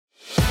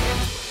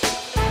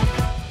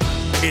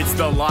It's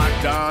the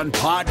Locked On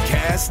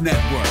Podcast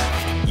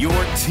Network, your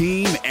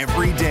team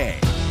every day.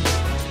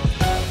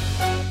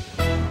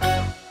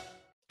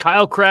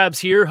 Kyle Krabs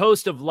here,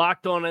 host of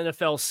Locked On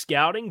NFL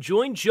Scouting.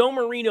 Join Joe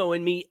Marino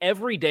and me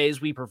every day as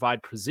we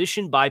provide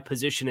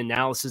position-by-position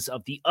analysis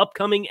of the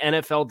upcoming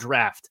NFL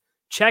Draft.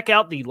 Check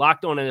out the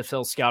Locked On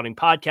NFL Scouting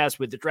podcast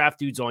with the Draft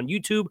Dudes on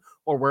YouTube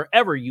or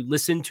wherever you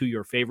listen to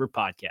your favorite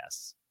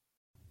podcasts.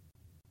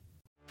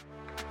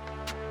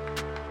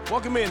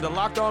 Welcome in to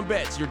Locked On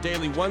Bets, your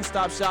daily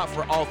one-stop shop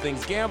for all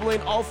things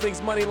gambling, all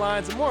things money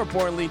lines, and more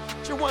importantly,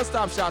 it's your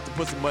one-stop shop to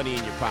put some money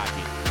in your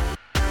pocket.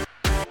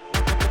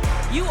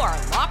 You are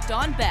Locked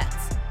On Bets,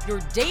 your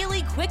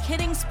daily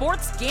quick-hitting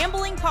sports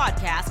gambling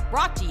podcast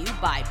brought to you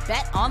by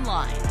Bet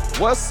Online.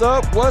 What's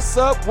up? What's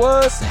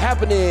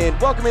happening?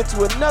 Welcome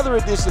into another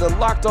edition of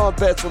Locked On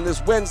Bets on this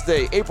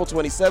Wednesday, April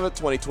 27th,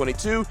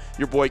 2022.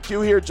 Your boy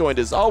Q here, joined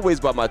as always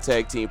by my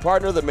tag team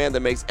partner, the man that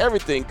makes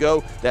everything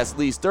go. That's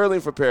Lee Sterling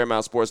from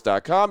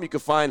ParamountSports.com. You can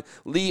find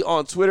Lee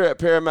on Twitter at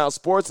Paramount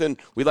Sports, and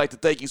we'd like to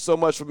thank you so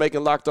much for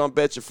making Locked On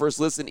Bets your first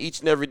listen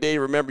each and every day.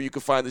 Remember, you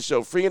can find the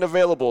show free and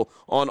available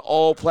on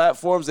all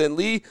platforms. And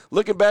Lee,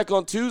 looking back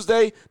on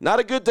Tuesday, not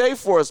a good day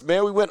for us,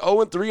 man. We went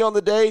 0-3 on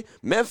the day.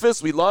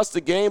 Memphis, we lost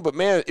the game, but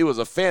man, it was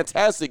a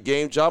fantastic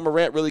game. John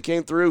Morant really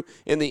came through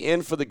in the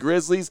end for the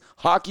Grizzlies.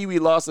 Hockey, we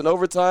lost in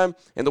overtime,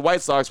 and the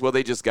White Sox, well,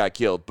 they just got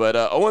killed. But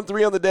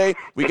 0-3 on the day.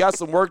 We got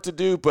some work to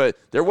do, but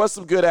there was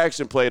some good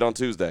action played on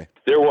Tuesday.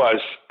 There was,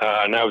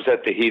 and I was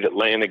at the Heat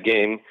Atlanta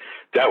game.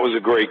 That was a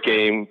great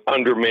game,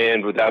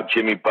 undermanned without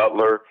Jimmy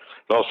Butler,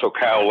 and also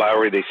Kyle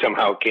Lowry. They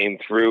somehow came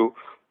through,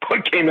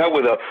 but came out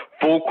with a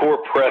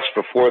full-court press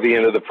before the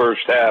end of the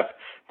first half.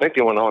 I think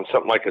they went on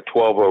something like a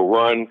 12-0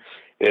 run.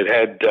 It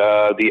had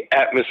the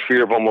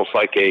atmosphere of almost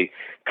like a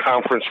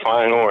conference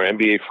final or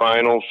NBA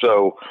final.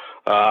 So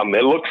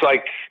it looks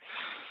like,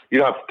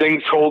 if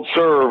things hold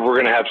serve, we're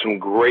going to have some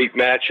great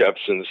matchups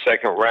in the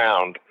second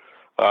round.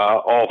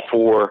 All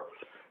four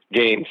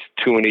games,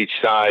 two in each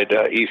side,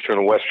 Eastern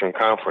and Western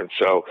Conference.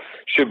 So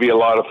should be a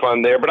lot of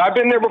fun there. But I've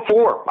been there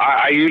before.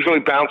 I usually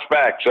bounce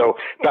back. So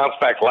bounced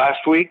back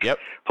last week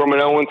from an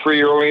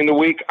 0-3 early in the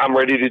week. I'm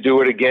ready to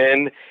do it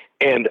again.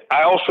 And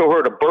I also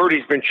heard a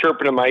birdie's been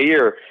chirping in my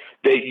ear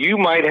that you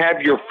might have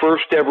your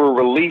first ever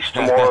release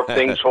tomorrow if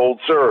things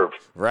hold serve.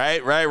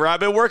 Right. I've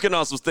been working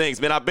on some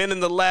things, man. I've been in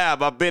the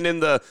lab. I've been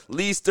in the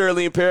Lee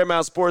Sterling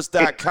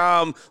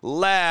ParamountSports.com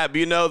lab,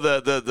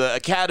 the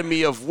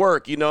academy of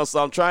work, so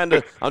I'm trying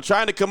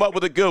to come up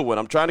with a good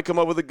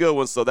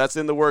one. So that's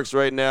in the works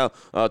right now.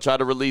 Try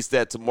to release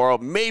that tomorrow,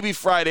 maybe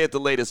Friday at the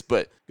latest,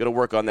 but going to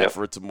work on that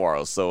for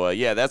tomorrow. So,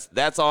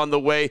 that's on the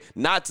way.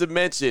 Not to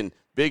mention,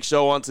 big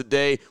show on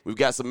today. We've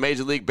got some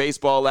Major League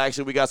Baseball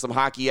action. We got some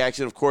hockey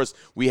action. Of course,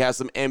 we have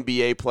some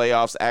NBA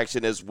playoffs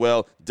action as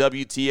well.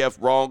 WTF,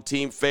 wrong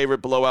team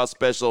favorite blowout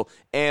special,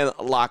 and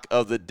lock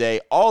of the day.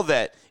 All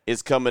that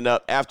is coming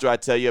up after I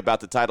tell you about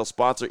the title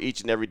sponsor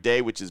each and every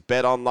day, which is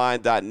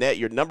betonline.net,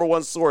 your number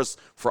one source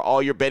for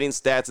all your betting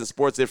stats and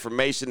sports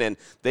information, and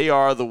they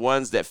are the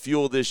ones that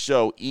fuel this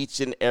show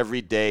each and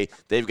every day.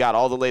 They've got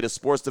all the latest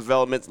sports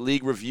developments,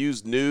 league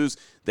reviews, news.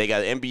 They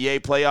got NBA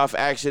playoff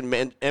action,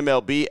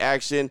 MLB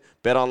action.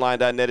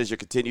 BetOnline.net is your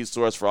continued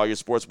source for all your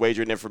sports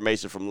wagering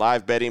information from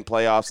live betting,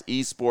 playoffs,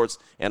 esports,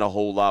 and a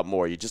whole lot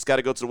more. You just got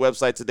to go to the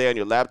website today on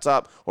your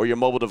laptop or your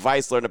mobile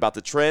device, learn about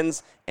the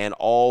trends and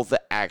all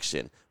the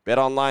action.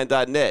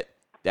 BetOnline.net,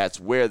 that's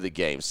where the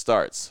game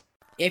starts.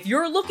 If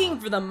you're looking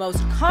for the most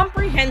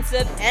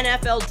comprehensive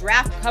NFL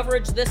draft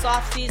coverage this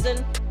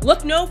offseason,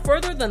 look no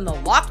further than the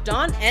Locked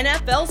On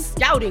NFL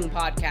Scouting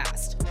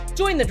Podcast.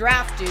 Join the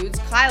Draft Dudes,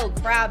 Kyle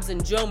Krabs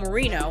and Joe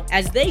Marino,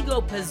 as they go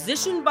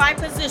position by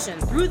position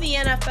through the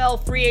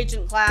NFL free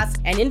agent class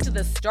and into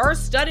the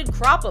star-studded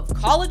crop of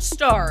college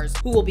stars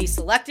who will be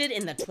selected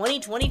in the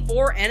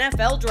 2024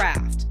 NFL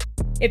Draft.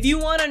 If you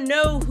want to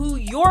know who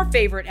your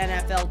favorite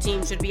NFL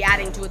team should be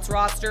adding to its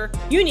roster,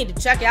 you need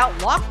to check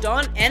out Locked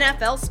On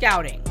NFL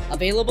Scouting,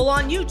 available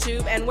on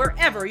YouTube and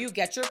wherever you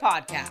get your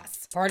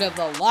podcasts. Part of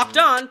the Locked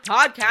On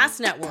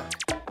Podcast Network,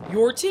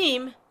 your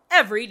team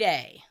every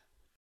day.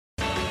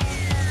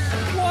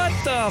 What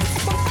the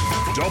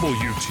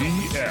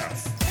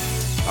WTF?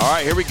 All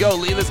right, here we go,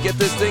 Lee. Let's get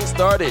this thing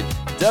started.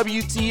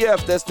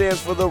 WTF, that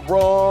stands for the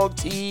wrong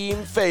team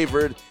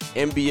favored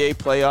NBA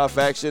playoff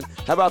action.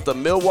 How about the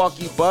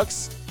Milwaukee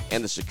Bucks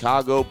and the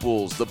Chicago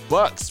Bulls? The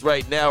Bucks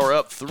right now are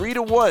up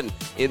 3-1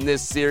 in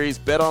this series.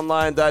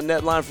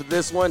 BetOnline.net line for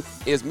this one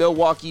is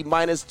Milwaukee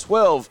minus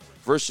 12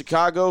 versus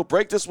Chicago.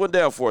 Break this one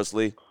down for us,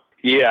 Lee.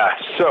 Yeah,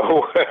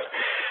 so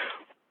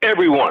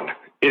everyone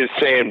is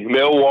saying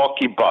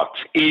Milwaukee Bucks,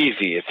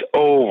 easy, it's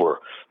over.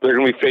 They're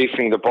going to be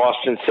facing the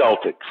Boston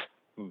Celtics.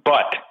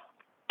 But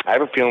I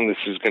have a feeling this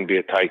is going to be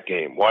a tight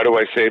game. Why do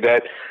I say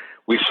that?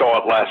 We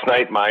saw it last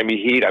night, Miami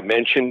Heat. I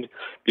mentioned,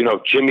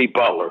 Jimmy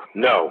Butler.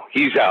 No,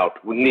 he's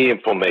out with knee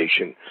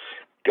inflammation.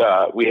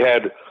 We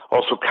had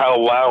also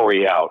Kyle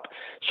Lowry out.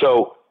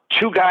 So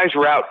two guys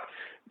were out.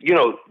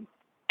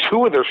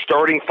 Two of their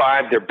starting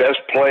five, their best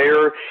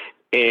player,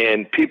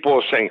 and people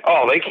are saying,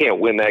 oh, they can't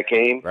win that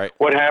game. Right.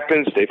 What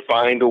happens? They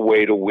find a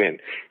way to win.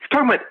 You're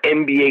talking about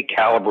NBA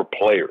caliber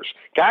players.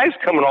 Guys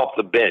coming off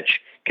the bench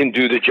can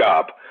do the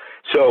job.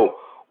 So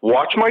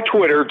watch my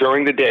Twitter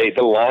during the day.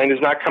 The line has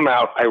not come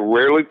out. I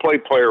rarely play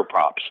player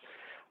props.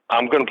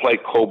 I'm going to play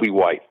Kobe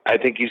White. I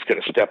think he's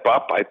going to step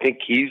up. I think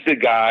he's the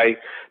guy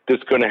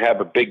that's going to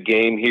have a big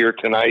game here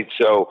tonight.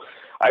 So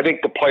I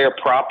think the player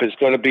prop is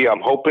going to be,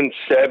 I'm hoping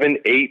 7,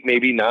 8,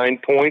 maybe 9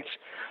 points.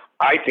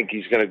 I think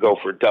he's going to go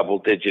for double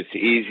digits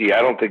easy.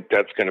 I don't think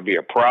that's going to be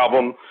a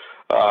problem.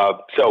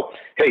 So,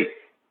 hey,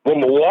 will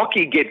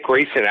Milwaukee get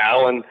Grayson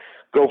Allen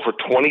go for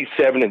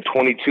 27 and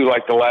 22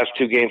 like the last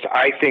 2 games?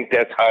 I think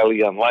that's highly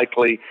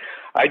unlikely.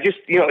 I just,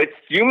 it's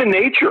human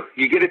nature.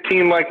 You get a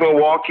team like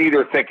Milwaukee,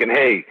 they're thinking,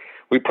 hey,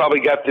 we probably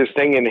got this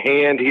thing in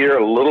hand here,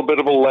 a little bit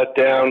of a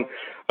letdown.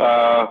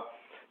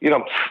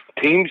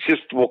 Teams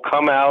just will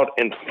come out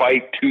and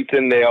fight tooth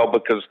and nail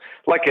because,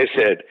 like I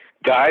said,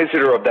 guys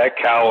that are of that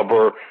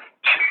caliber,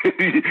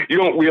 you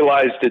don't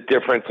realize the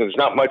difference. There's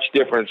not much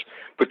difference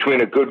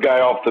between a good guy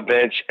off the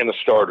bench and a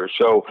starter.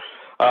 So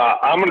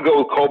I'm going to go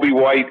with Kobe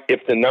White if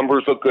the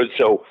numbers look good.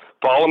 So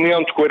follow me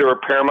on Twitter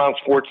at Paramount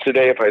Sports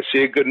Today. If I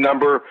see a good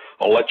number,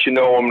 I'll let you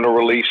know I'm going to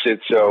release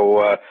it.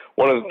 So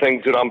one of the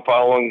things that I'm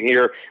following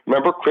here,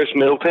 remember Chris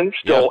Middleton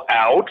still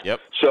out. Yep.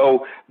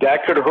 So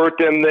that could hurt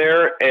them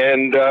there.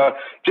 And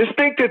just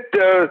think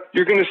that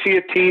you're going to see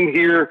a team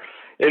here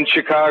in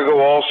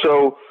Chicago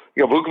also.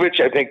 Vukovic,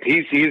 I think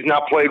he's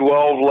not played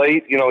well of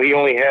late. He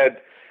only had,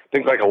 I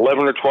think, like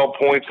 11 or 12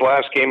 points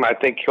last game. I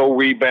think he'll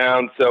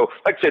rebound. So,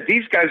 like I said,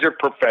 these guys are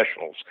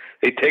professionals.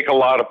 They take a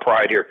lot of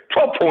pride here.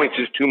 12 points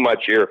is too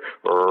much here.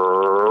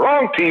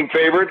 Wrong team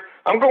favorite.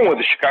 I'm going with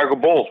the Chicago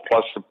Bulls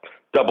plus the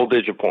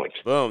double-digit points.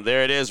 Boom,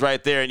 there it is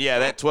right there. And, yeah,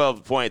 that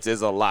 12 points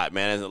is a lot,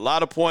 man. It's a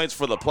lot of points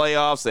for the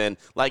playoffs. And,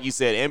 like you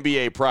said,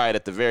 NBA pride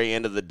at the very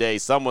end of the day.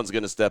 Someone's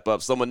going to step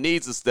up. Someone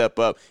needs to step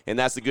up, and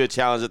that's a good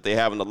challenge that they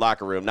have in the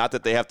locker room. Not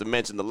that they have to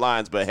mention the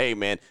lines, but, hey,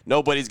 man,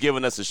 nobody's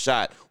giving us a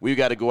shot. We've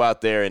got to go out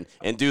there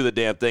and do the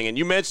damn thing. And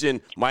you mentioned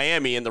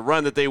Miami and the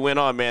run that they went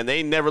on, man.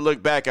 They never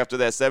looked back after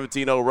that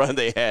 17-0 run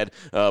they had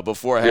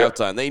before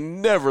halftime. They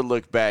never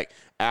looked back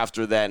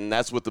after that, and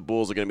that's what the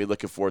Bulls are going to be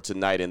looking for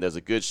tonight, and there's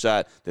a good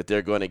shot that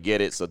they're going to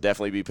get it, so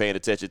definitely be paying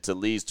attention to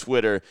Lee's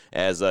Twitter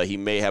as he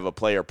may have a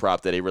player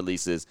prop that he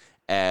releases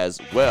as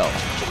well.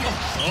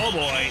 Oh,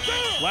 boy.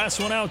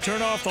 Last one out,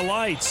 turn off the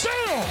lights.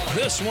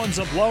 This one's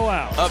a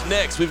blowout. Up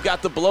next, we've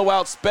got the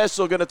blowout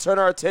special. Going to turn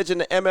our attention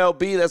to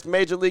MLB. That's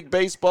Major League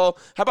Baseball.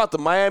 How about the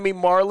Miami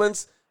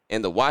Marlins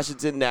and the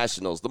Washington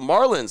Nationals? The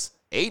Marlins,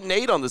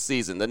 8-8 on the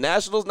season. The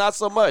Nationals, not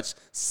so much,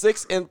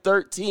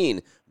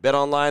 6-13.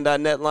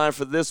 BetOnline.net line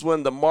for this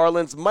one. The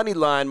Marlins money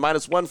line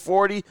minus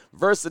 140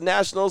 versus the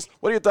Nationals.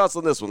 What are your thoughts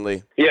on this one,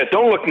 Lee? Yeah,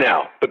 don't look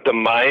now, but the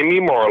Miami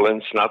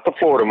Marlins, not the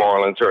Florida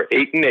Marlins, are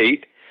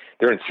 8-8.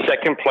 They're in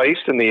second place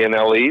in the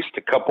NL East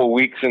a couple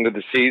weeks into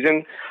the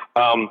season.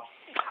 I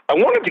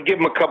wanted to give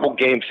them a couple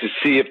games to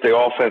see if the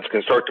offense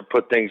can start to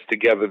put things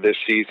together this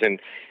season.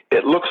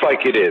 It looks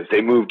like it is.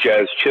 They moved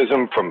Jazz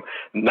Chisholm from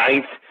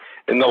 9th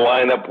in the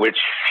lineup, which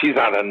she's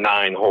not a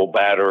 9-hole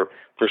batter.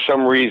 For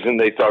some reason,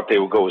 they thought they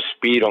would go with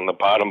speed on the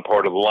bottom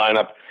part of the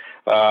lineup.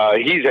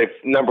 He's a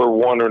number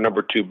 1 or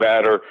number 2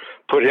 batter.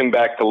 Put him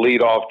back to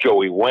lead off.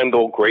 Joey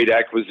Wendell, great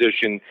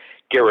acquisition.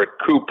 Garrett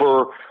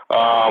Cooper.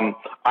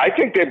 I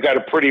think they've got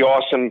a pretty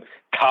awesome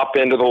top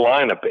end of the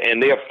lineup,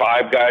 and they have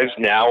 5 guys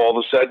now all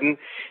of a sudden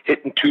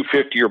hitting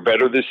 250 or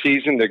better this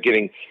season. They're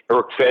getting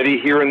Eric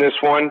Fetty here in this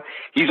one.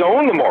 He's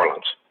owned the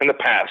Marlins in the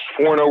past,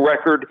 4-0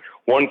 record,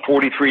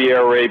 143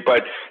 ERA,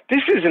 but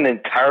this is an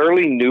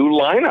entirely new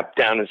lineup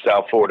down in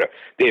South Florida.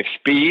 They have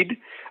speed,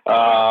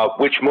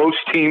 which most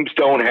teams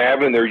don't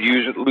have, and they're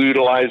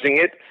utilizing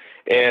it.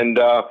 And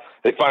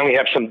they finally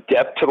have some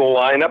depth to the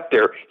lineup.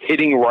 They're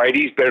hitting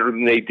righties better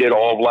than they did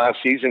all of last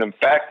season. In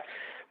fact,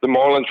 the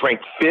Marlins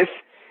ranked 5th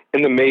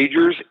in the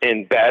majors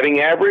in batting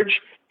average,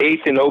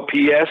 8th in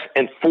OPS,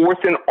 and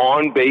 4th in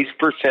on-base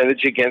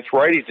percentage against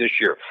righties this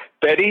year.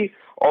 Fetty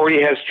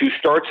already has 2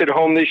 starts at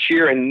home this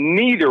year, and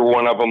neither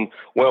one of them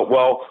went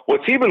well.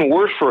 What's even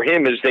worse for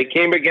him is they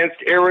came against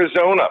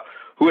Arizona,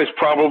 who is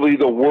probably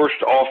the worst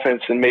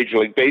offense in Major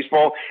League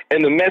Baseball,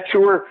 and the Mets,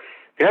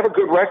 they have a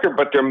good record,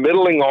 but they're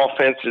middling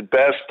offense at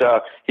best.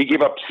 He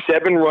gave up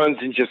 7 runs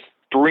in just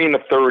 3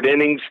 1/3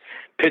 innings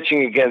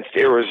pitching against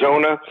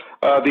Arizona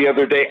the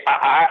other day.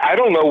 I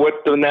don't know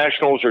what the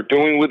Nationals are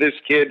doing with this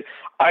kid.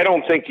 I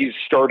don't think he's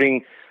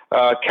starting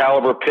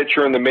caliber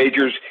pitcher in the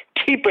majors.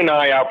 Keep an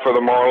eye out for the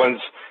Marlins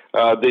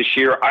this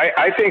year.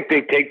 I think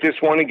they take this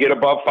one and get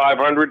above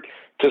 500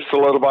 to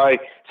solidify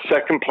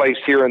second place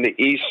here in the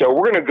East. So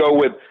we're going to go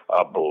with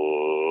a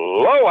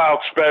blowout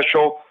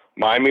special.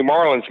 Miami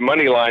Marlins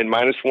money line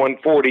minus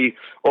 140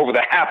 over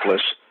the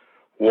hapless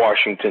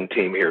Washington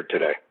team here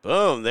today.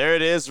 Boom, there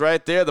it is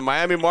right there. The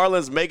Miami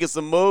Marlins making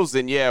some moves.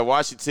 And, yeah,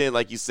 Washington,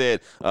 like you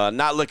said,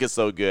 not looking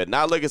so good.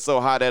 Not looking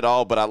so hot at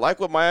all. But I like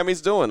what Miami's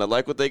doing. I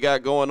like what they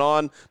got going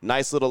on.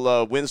 Nice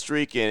little win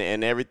streak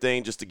and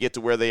everything just to get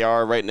to where they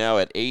are right now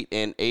at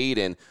 8-8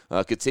 and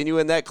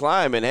continuing that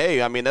climb. And,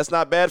 hey, I mean, that's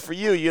not bad for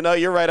you. You know,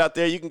 you're right out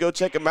there. You can go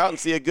check them out and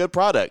see a good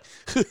product.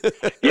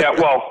 Yeah,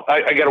 well,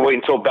 I got to wait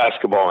until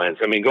basketball ends.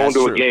 I mean, going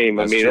to a game,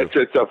 I mean,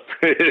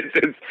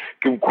 it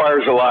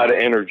requires a lot of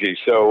energy.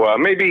 So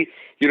maybe,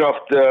 you know,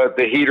 if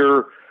the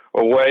Heater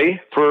away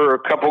for a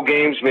couple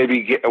games,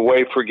 maybe get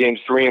away for games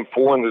 3 and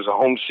 4, and there's a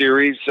home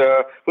series.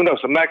 Who knows?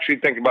 I'm actually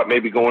thinking about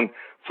maybe going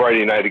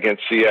Friday night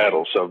against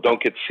Seattle, so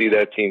don't get to see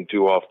that team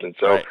too often.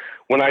 So right.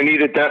 When I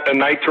need a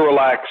night to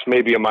relax,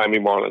 maybe a Miami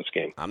Marlins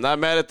game. I'm not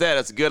mad at that.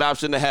 That's a good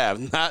option to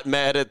have. Not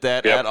mad at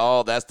that at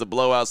all. That's the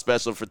blowout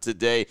special for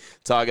today,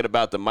 talking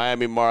about the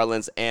Miami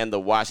Marlins and the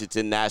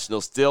Washington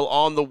Nationals. Still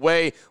on the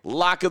way.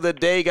 Lock of the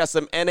day. Got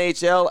some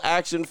NHL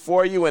action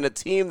for you and a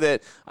team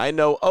that I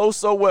know oh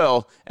so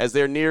well as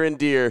they're near and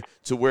dear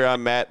to where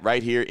I'm at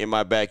right here in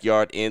my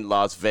backyard in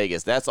Las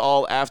Vegas. That's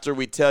all after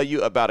we tell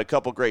you about a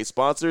couple great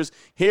sponsors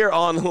here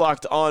on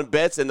Locked On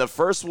Bets. And the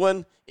first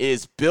one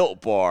is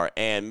Built Bar.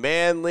 And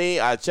man, Lee,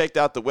 I checked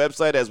out the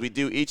website as we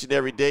do each and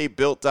every day,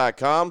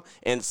 built.com,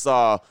 and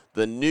saw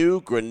the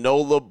new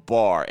granola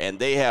bar. And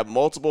they have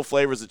multiple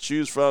flavors to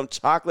choose from: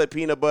 chocolate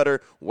peanut butter,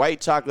 white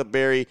chocolate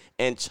berry,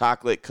 and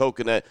chocolate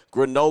coconut.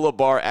 Granola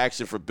bar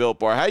action for Built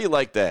Bar. How you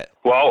like that?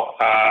 Well,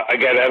 I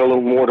got to add a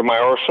little more to my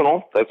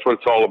arsenal. That's what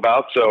it's all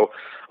about. So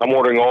I'm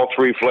ordering all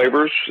 3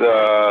 flavors.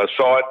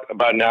 Saw it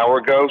about an hour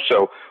ago,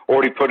 so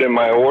already put in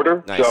my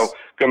order. Nice. So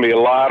going to be a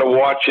lot of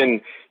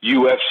watching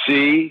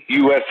UFC,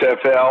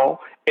 USFL,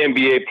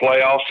 NBA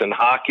playoffs, and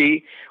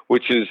hockey,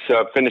 which is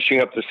finishing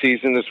up the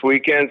season this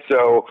weekend.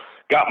 So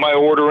got my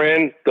order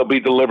in. They'll be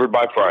delivered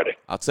by Friday.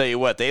 I'll tell you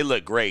what, they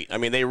look great. I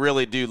mean, they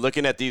really do.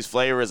 Looking at these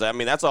flavors, I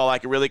mean, that's all I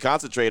can really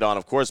concentrate on.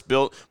 Of course,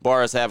 Built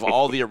bars have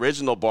all the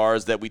original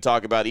bars that we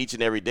talk about each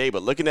and every day.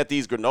 But looking at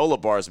these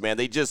granola bars, man,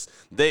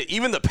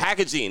 even the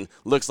packaging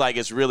looks like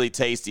it's really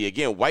tasty.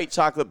 Again, white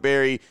chocolate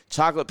berry,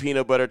 chocolate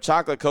peanut butter,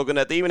 chocolate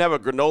coconut. They even have a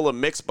granola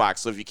mix box.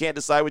 So if you can't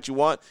decide what you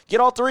want, get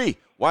all 3.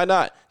 Why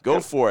not? Go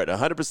for it.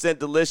 100%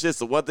 delicious.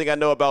 The one thing I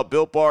know about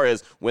Built Bar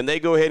is when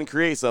they go ahead and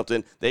create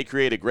something, they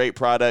create a great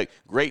product,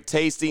 great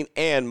tasting,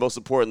 and most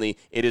importantly,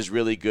 it is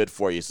really good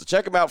for you. So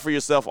check them out for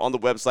yourself on the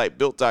website,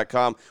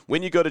 built.com.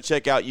 When you go to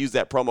check out, use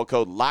that promo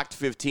code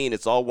LOCKED15.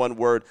 It's all one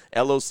word,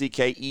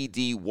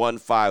 LOCKED15,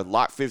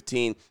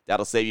 LOCKED15.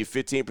 That'll save you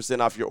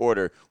 15% off your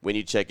order when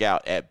you check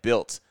out at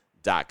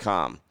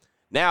built.com.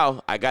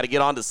 Now, I got to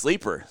get on to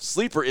Sleeper.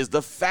 Sleeper is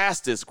the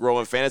fastest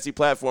growing fantasy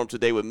platform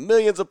today with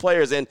millions of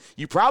players, and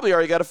you probably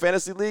already got a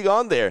fantasy league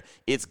on there.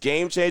 It's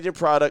game-changing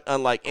product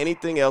unlike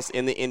anything else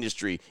in the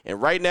industry. And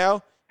right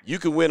now, you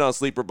can win on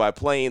Sleeper by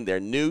playing their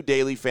new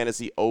daily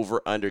fantasy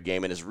over-under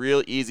game, and it's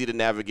real easy to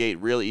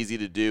navigate, real easy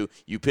to do.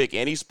 You pick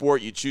any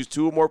sport, you choose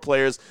 2 or more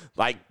players,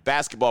 like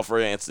basketball, for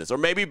instance, or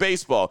maybe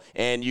baseball,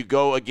 and you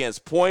go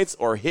against points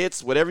or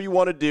hits, whatever you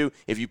want to do.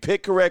 If you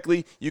pick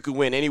correctly, you can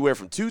win anywhere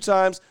from 2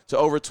 times to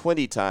over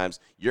 20 times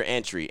your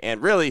entry.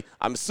 And really,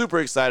 I'm super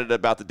excited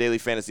about the daily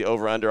fantasy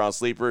over-under on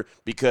Sleeper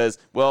because,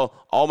 well,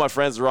 all my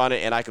friends are on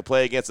it, and I can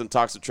play against them,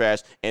 talk some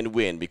trash, and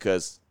win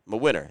because I'm a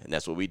winner, and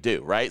that's what we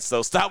do, right?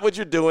 So stop what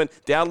you're doing.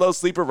 Download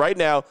Sleeper right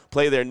now.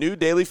 Play their new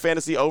daily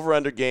fantasy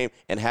over-under game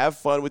and have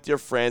fun with your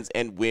friends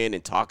and win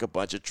and talk a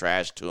bunch of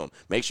trash to them.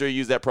 Make sure you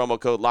use that promo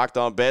code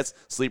LOCKEDONBETS.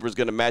 Sleeper's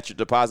going to match your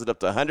deposit up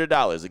to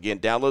 $100. Again,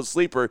 download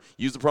Sleeper.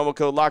 Use the promo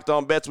code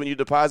LOCKEDONBETS when you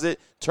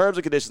deposit. Terms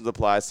and conditions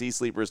apply. See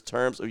Sleeper's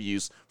terms of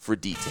use for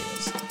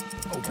details.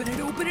 Open it,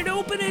 open it,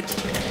 open it.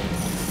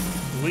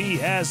 Lee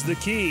has the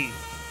key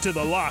to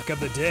the lock of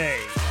the day.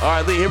 All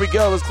right, Lee, here we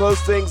go. Let's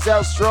close things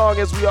out strong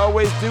as we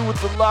always do with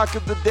the lock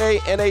of the day.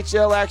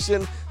 NHL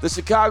action, the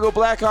Chicago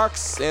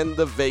Blackhawks and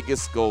the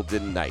Vegas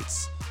Golden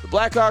Knights. The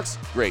Blackhawks,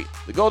 great.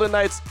 The Golden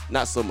Knights,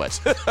 not so much.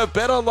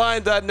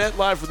 BetOnline.net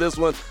line for this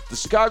one. The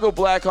Chicago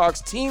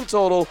Blackhawks team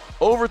total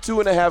over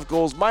 2.5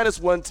 goals,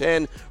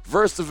 -110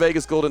 versus the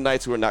Vegas Golden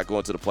Knights, who are not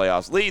going to the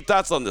playoffs. Lee,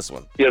 thoughts on this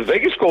one? Yeah, the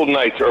Vegas Golden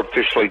Knights are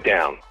officially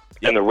down,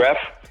 and the ref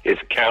is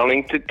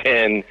counting to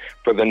 10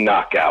 for the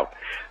knockout.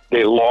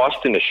 They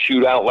lost in a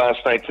shootout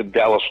last night to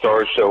Dallas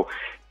Stars, so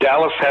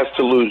Dallas has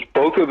to lose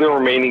both of their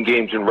remaining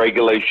games in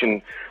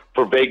regulation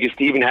for Vegas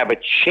to even have a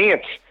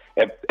chance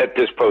at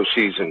this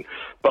postseason.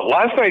 But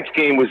last night's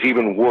game was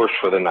even worse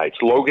for the Knights.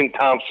 Logan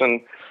Thompson,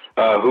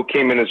 who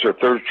came in as their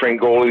third-string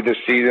goalie this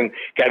season,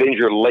 got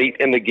injured late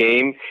in the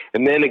game,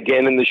 and then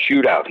again in the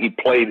shootout. He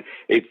played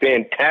a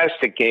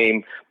fantastic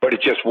game, but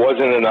it just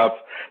wasn't enough.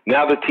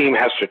 Now the team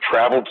has to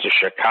travel to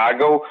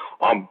Chicago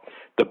on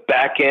the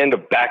back end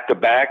of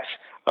back-to-backs.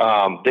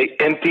 They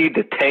emptied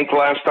the tank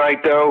last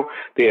night, though.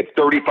 They had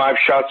 35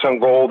 shots on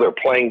goal. They're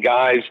playing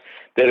guys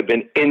that have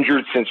been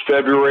injured since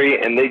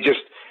February, and they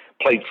just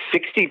played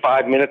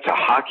 65 minutes of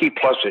hockey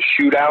plus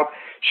a shootout.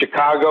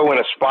 Chicago in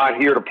a spot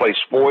here to play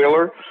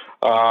spoiler.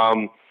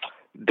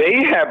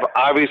 They have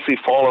obviously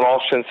fallen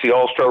off since the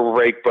All-Star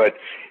break, but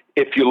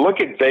if you look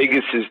at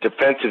Vegas's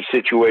defensive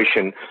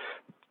situation,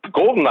 the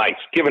Golden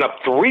Knights giving up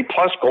 3+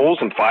 goals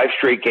in 5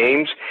 straight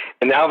games,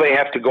 and now they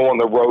have to go on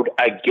the road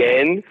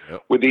again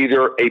with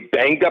either a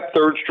banged-up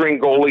third-string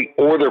goalie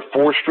or their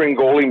fourth-string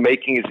goalie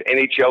making his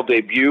NHL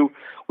debut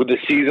with the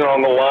season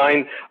on the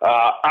line.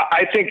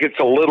 I think it's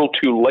a little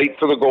too late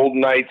for the Golden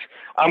Knights.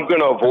 I'm going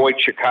to avoid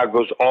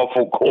Chicago's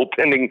awful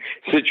goaltending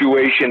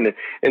situation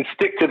and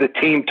stick to the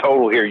team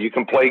total here. You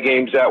can play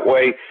games that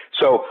way.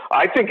 So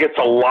I think it's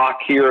a lock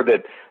here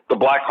that the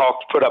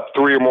Blackhawks put up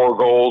 3 or more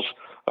goals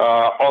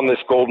on this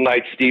Golden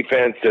Knights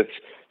defense. That's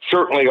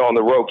certainly on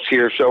the ropes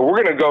here. So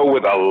we're going to go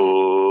with a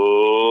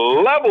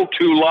level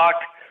 2 lock.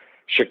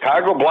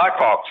 Chicago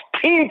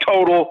Blackhawks team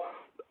total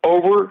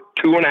over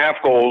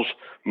 2.5 goals,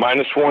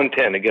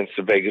 -110 against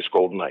the Vegas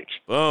Golden Knights.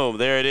 Boom,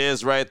 there it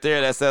is right there.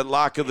 That's that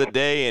lock of the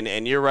day,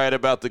 and you're right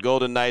about the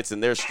Golden Knights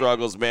and their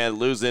struggles, man.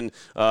 Losing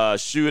a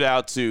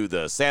shootout to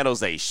the San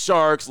Jose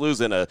Sharks,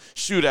 losing a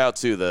shootout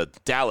to the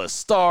Dallas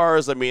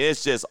Stars. I mean,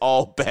 it's just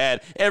all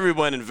bad.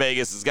 Everyone in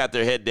Vegas has got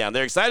their head down.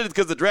 They're excited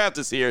because the draft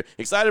is here,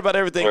 excited about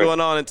everything going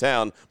on in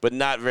town, but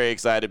not very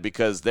excited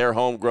because their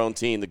homegrown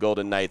team, the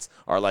Golden Knights,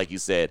 are, like you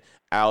said,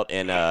 out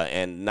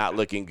and not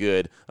looking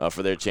good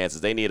for their chances.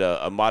 They need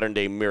a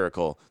modern-day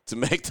miracle to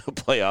make the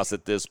playoffs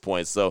at this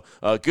point. So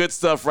good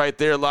stuff right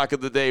there. Lock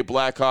of the day,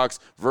 Blackhawks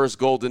versus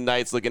Golden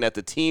Knights. Looking at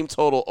the team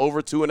total,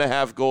 over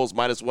 2.5 goals,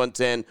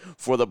 -110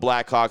 for the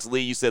Blackhawks. Lee,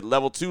 you said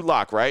level 2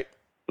 lock, right?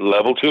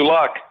 Level 2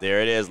 lock.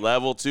 There it is,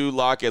 level 2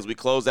 lock as we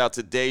close out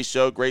today's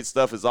show. Great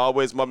stuff as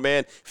always, my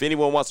man. If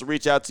anyone wants to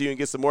reach out to you and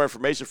get some more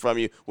information from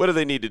you, what do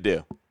they need to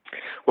do?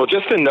 Well,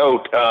 just a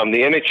note,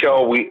 the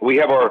NHL, we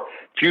have our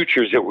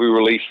futures that we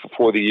released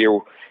before the year,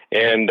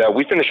 and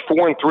we finished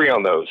 4-3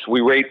 on those.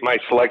 We rate my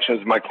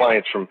selections of my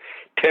clients from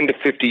 10 to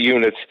 50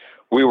 units.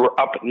 We were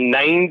up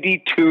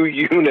 92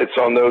 units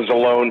on those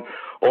alone.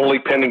 Only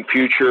pending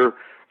future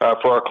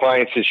for our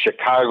clients is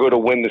Chicago to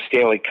win the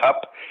Stanley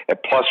Cup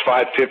at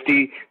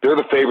 +550. They're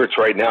the favorites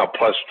right now,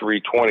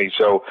 +320.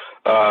 So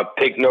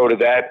take note of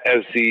that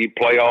as the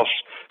playoffs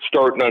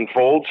start and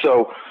unfold.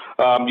 So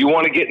you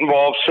want to get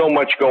involved. So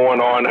much going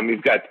on. I mean,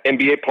 we've got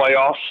NBA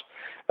playoffs,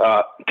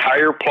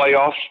 entire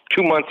playoffs,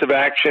 2 months of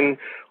action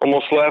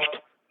almost left,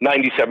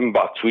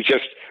 $97. We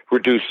just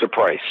reduced the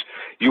price.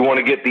 You want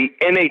to get the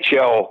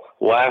NHL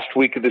last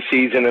week of the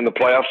season in the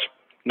playoffs,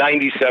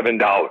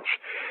 $97.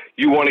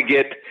 You want to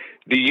get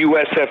the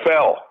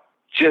USFL,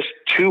 just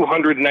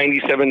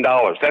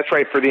 $297. That's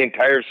right, for the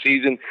entire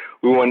season.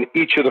 We won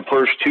each of the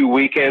first 2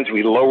 weekends.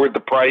 We lowered the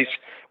price.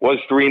 Was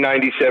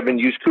 $397.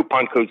 Use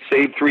coupon code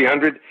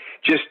SAVE300,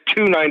 just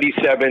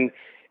 $297.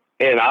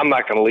 And I'm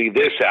not going to leave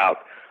this out.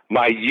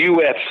 My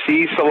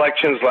UFC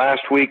selections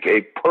last week,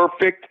 a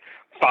perfect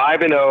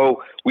 5-0.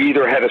 We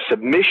either had a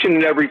submission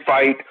in every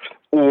fight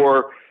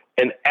or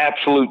an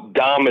absolute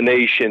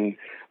domination,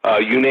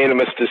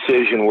 unanimous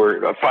decision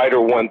where a fighter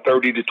won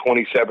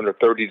 30-27 or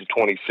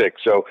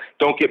 30-26. So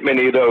don't get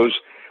many of those.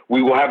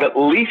 We will have at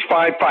least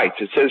 5 fights.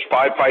 It says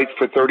 5 fights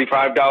for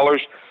 $35.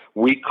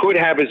 We could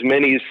have as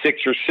many as 6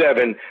 or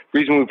 7. The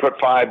reason we put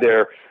 5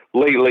 there,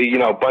 lately,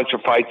 a bunch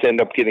of fights end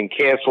up getting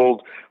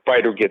canceled.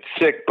 Fighter gets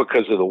sick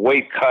because of the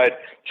weight cut.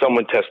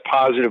 Someone tests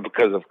positive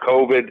because of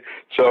COVID.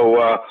 So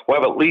we'll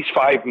have at least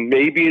 5,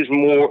 maybe as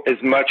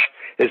much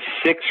as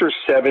 6 or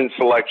 7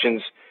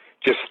 selections,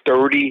 just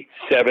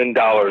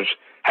 $37.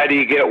 How do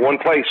you get it? One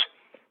place,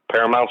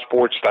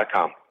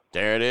 ParamountSports.com.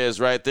 There it is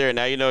right there.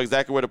 Now you know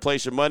exactly where to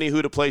place your money,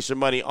 who to place your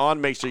money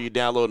on. Make sure you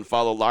download and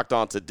follow Locked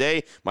On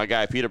Today. My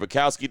guy Peter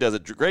Bukowski does a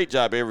great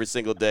job every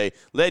single day,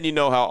 letting you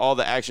know how all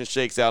the action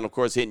shakes out, and, of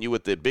course, hitting you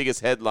with the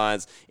biggest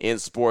headlines in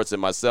sports.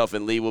 And myself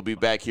and Lee will be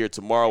back here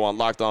tomorrow on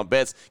Locked On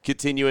Bets,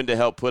 continuing to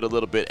help put a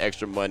little bit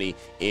extra money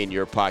in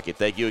your pocket.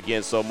 Thank you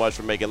again so much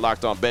for making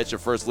Locked On Bets your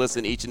first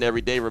listen each and every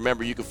day.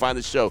 Remember, you can find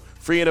the show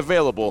free and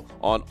available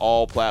on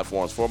all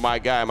platforms. For my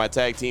guy, my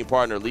tag team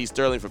partner, Lee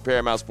Sterling from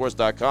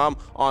ParamountSports.com,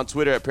 on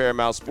Twitter at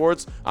Paramount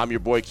Sports. I'm your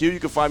boy Q. You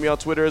can find me on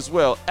Twitter as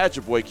well at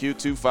your boy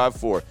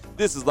Q254.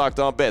 This is Locked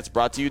On Bets,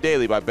 brought to you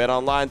daily by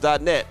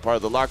BetOnline.net, part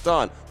of the Locked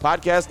On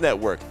Podcast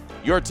Network.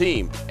 Your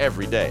team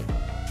every day.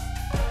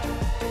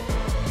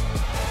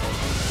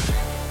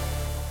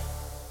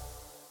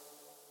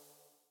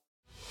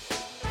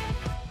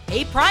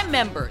 Hey, Prime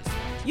members,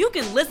 you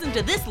can listen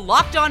to this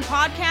Locked On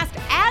podcast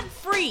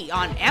ad-free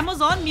on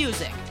Amazon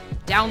Music.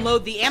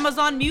 Download the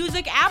Amazon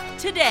Music app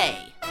today.